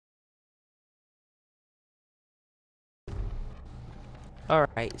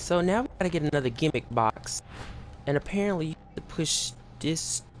Alright, so now we gotta get another gimmick box. And apparently you have to push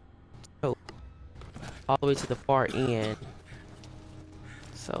this rope all the way to the far end.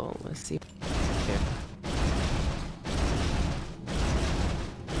 So let's see. Here.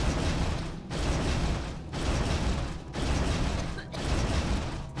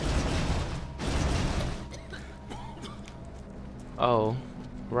 Oh,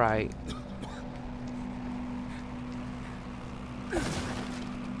 right.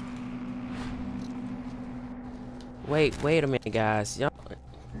 Wait a minute, guys. Y'all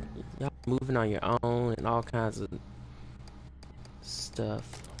moving on your own and all kinds of stuff.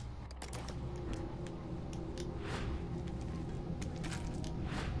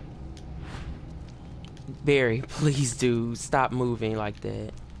 Barry, please do stop moving like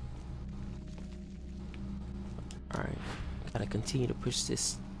that. Alright. Gotta continue to push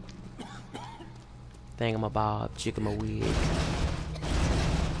this thingamabob, jiggamawig.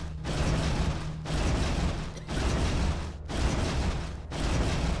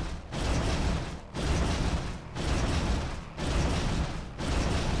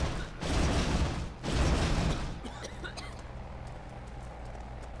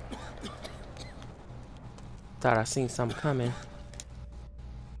 Thought I seen something coming.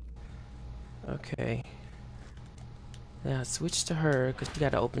 Okay. Now switch to her because she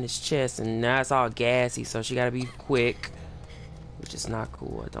got to open his chest, and now it's all gassy, so she got to be quick, which is not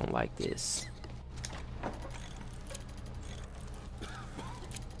cool. I don't like this.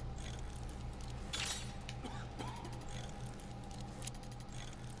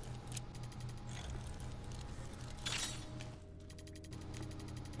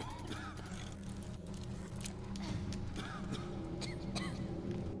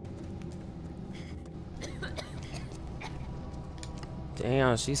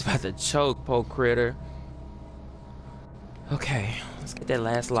 Damn, she's about to choke, poor critter. Okay, let's get that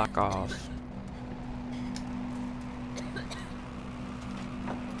last lock off.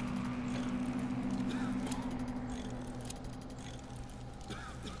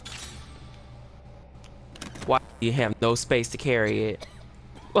 Why do you have no space to carry it?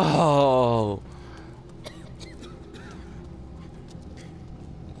 Oh!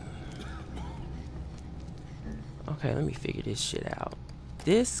 Okay, let me figure this shit out.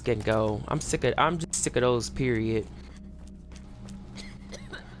 This can go. I'm just sick of those, period.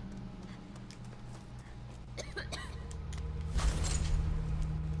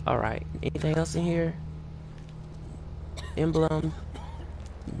 Alright, anything else in here? Emblem?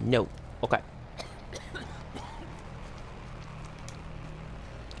 No. Okay.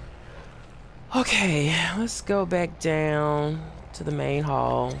 Okay, let's go back down to the main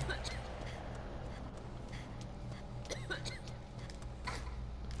hall.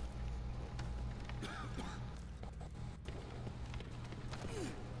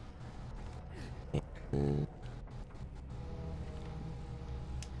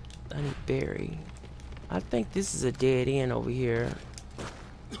 I need Barry. I think this is a dead end over here.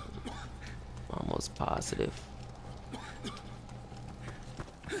 Almost positive.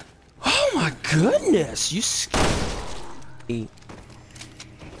 Oh my goodness! You scared me.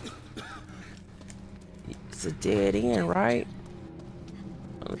 It's a dead end, right?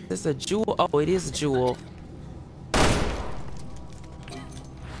 It's a jewel. Oh, it is a jewel.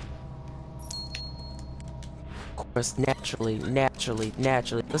 Of course, naturally.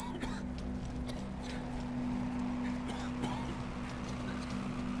 Let's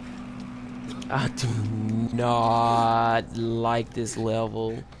I do not like this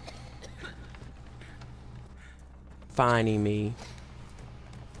level. Finding me.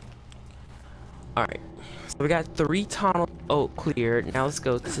 Alright. So we got 3 tunnels cleared. Now let's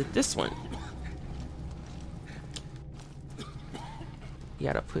go to this one. You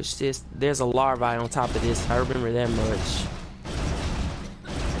gotta push this. There's a larvae on top of this. I remember that much.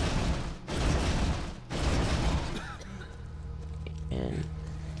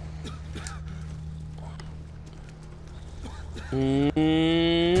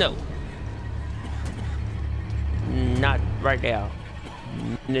 No. Not right now.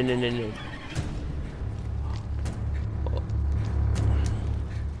 No.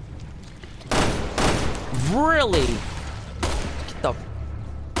 Really?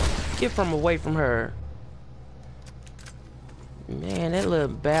 Get from away from her. Man, that little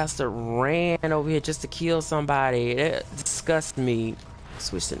bastard ran over here just to kill somebody. That disgusts me.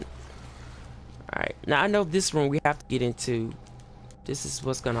 Switching. Alright, now I know this room we have to get into. This is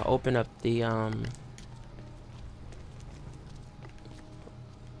what's gonna open up the what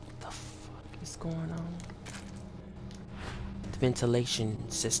the fuck is going on? The ventilation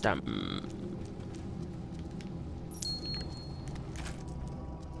system.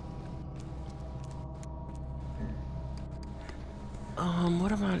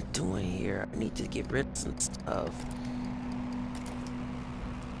 What am I doing here? I need to get rid of some stuff.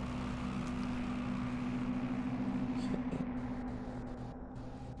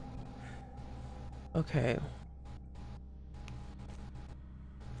 Okay.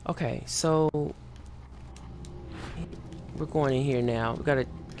 Okay, so we're going in here now. We gotta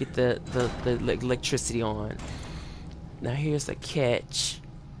get the electricity on. Now here's the catch.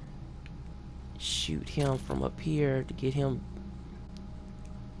 Shoot him from up here to get him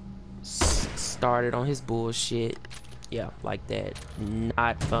started on his bullshit. Yeah, like that.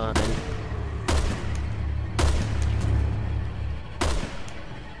 Not fun.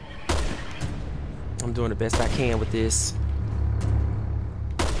 I'm doing the best I can with this.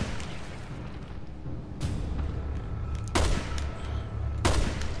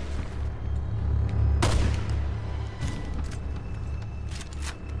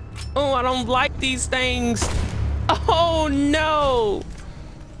 Oh, I don't like these things. Oh no.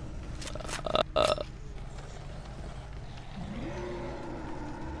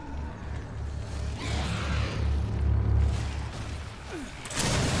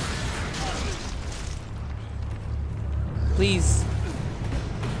 Please.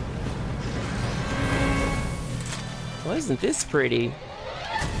 Well, isn't this pretty?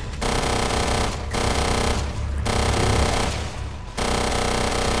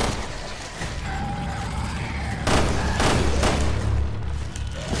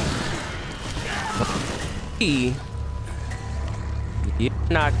 You're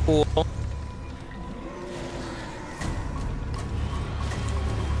not cool.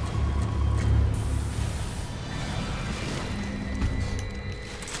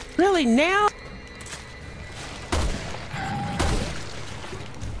 Really now?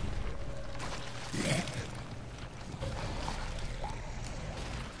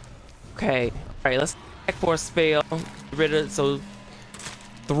 Okay. All right. Let's back for a spell. Get rid of so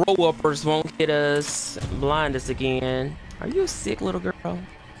throw-uppers won't hit us, blind us again. Are you a sick little girl?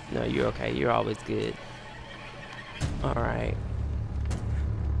 No, you're okay. You're always good. All right.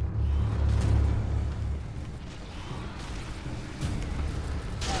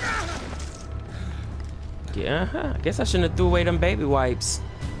 Yeah, I guess I shouldn't have threw away them baby wipes.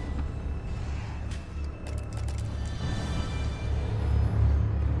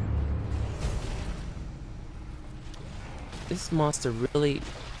 This monster really...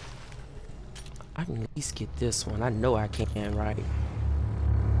 I can at least get this one. I know I can, right?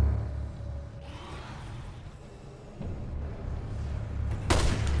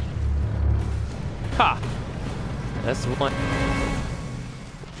 Ha! That's one.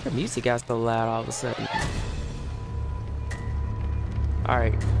 The music got so loud all of a sudden.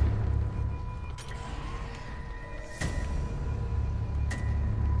 Alright.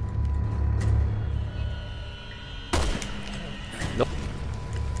 Nope.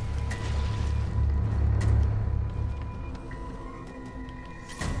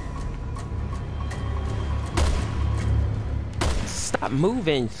 Stop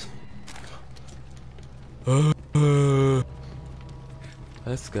moving.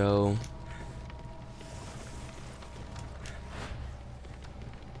 Let's go.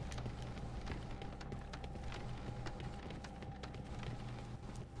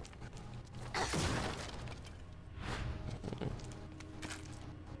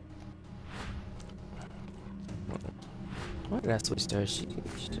 Why did I switch to her? She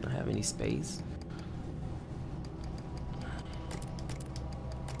don't have any space.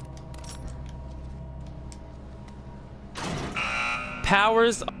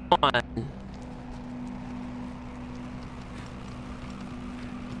 Powers on.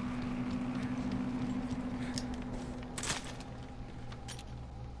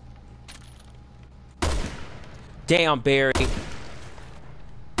 Damn, Barry.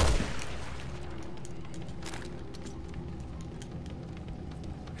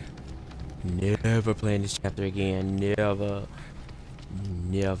 Never playing this chapter again. Never.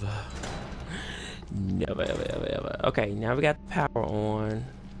 Never. Never, ever, ever, ever. Okay, now we got the power on.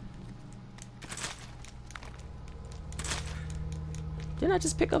 Didn't I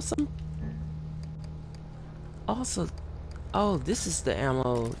just pick up some? Also, oh, this is the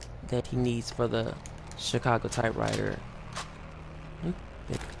ammo that he needs for the Chicago typewriter.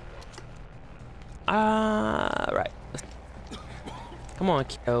 Right. Come on,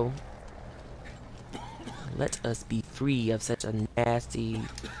 kiddo. Let us be free of such a nasty,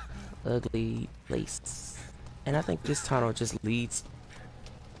 ugly place. And I think this tunnel just leads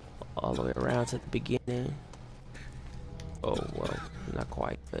all the way around to the beginning. Oh, well, not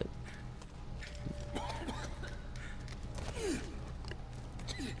quite, but...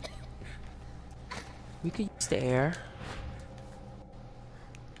 we could use the air.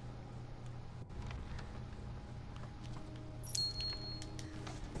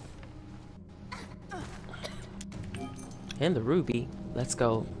 And the ruby. Let's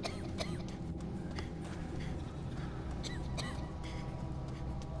go.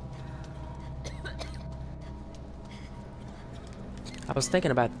 I was thinking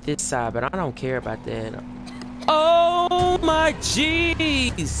about this side, but I don't care about that. Oh my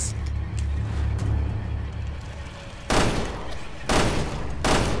jeez!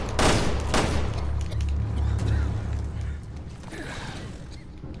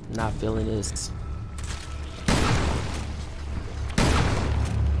 Not feeling this.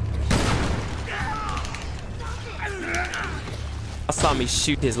 I saw me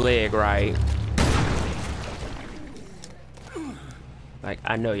shoot his leg, right? Like,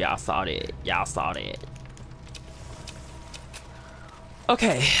 I know y'all saw that. Y'all saw that.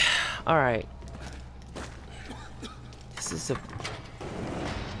 Okay. Alright. This is a...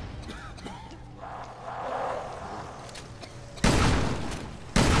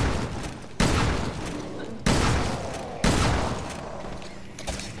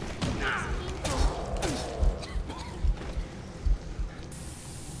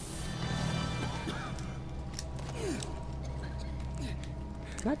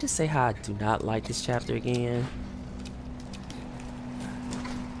 Can I just say how I do not like this chapter again?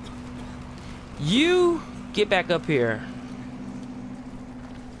 You get back up here.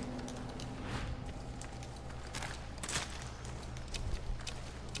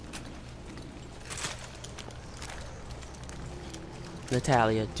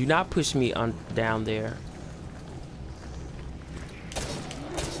 Natalia, do not push me on down there.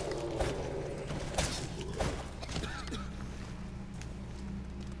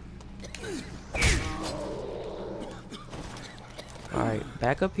 Alright,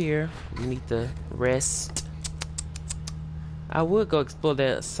 back up here. We need to rest. I would go explore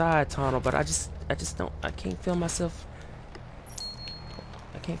that side tunnel, but I just don't, I can't feel myself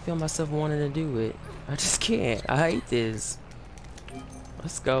wanting to do it. I just can't. I hate this.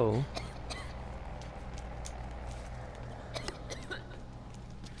 Let's go.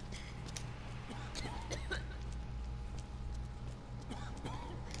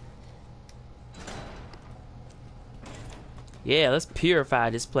 Yeah, let's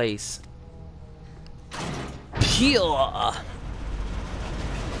purify this place. Pure.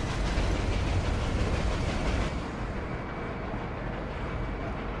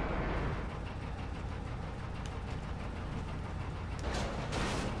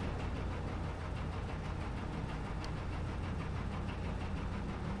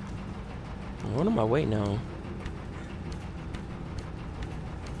 What am I waiting on?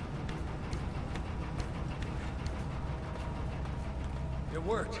 It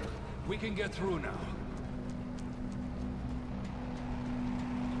worked. We can get through now.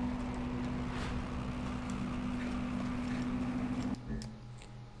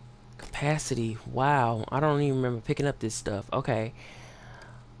 Capacity. Wow. I don't even remember picking up this stuff. Okay.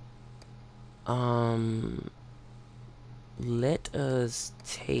 Let us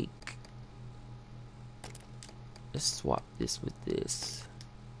take... Let's swap this with this.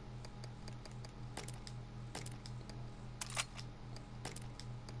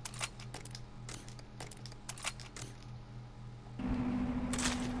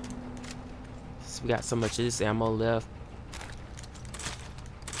 So we got so much of this ammo left.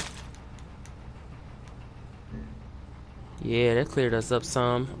 Yeah, that cleared us up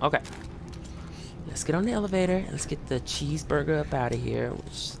some. Okay. Let's get on the elevator. Let's get the cheeseburger up out of here,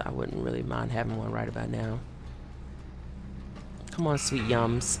 which I wouldn't really mind having one right about now. Come on, sweet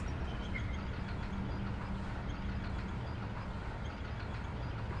yums.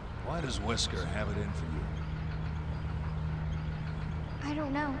 Why does Wesker have it in for you? I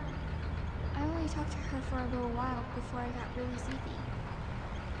don't know. I only talked to her for a little while before I got really sleepy.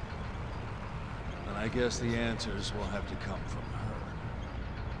 And I guess the answers will have to come from her.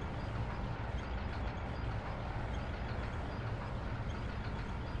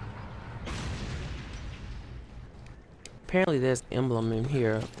 Apparently there's an emblem in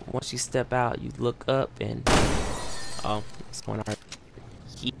here. Once you step out, you look up and... Oh, it's one art.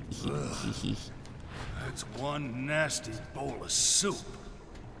 That's one nasty bowl of soup.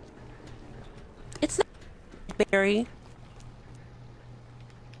 It's not berry.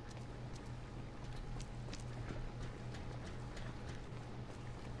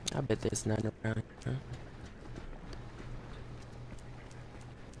 I bet there's nothing around here.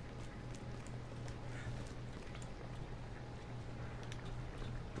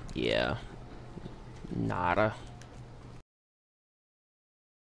 Yeah. Nada.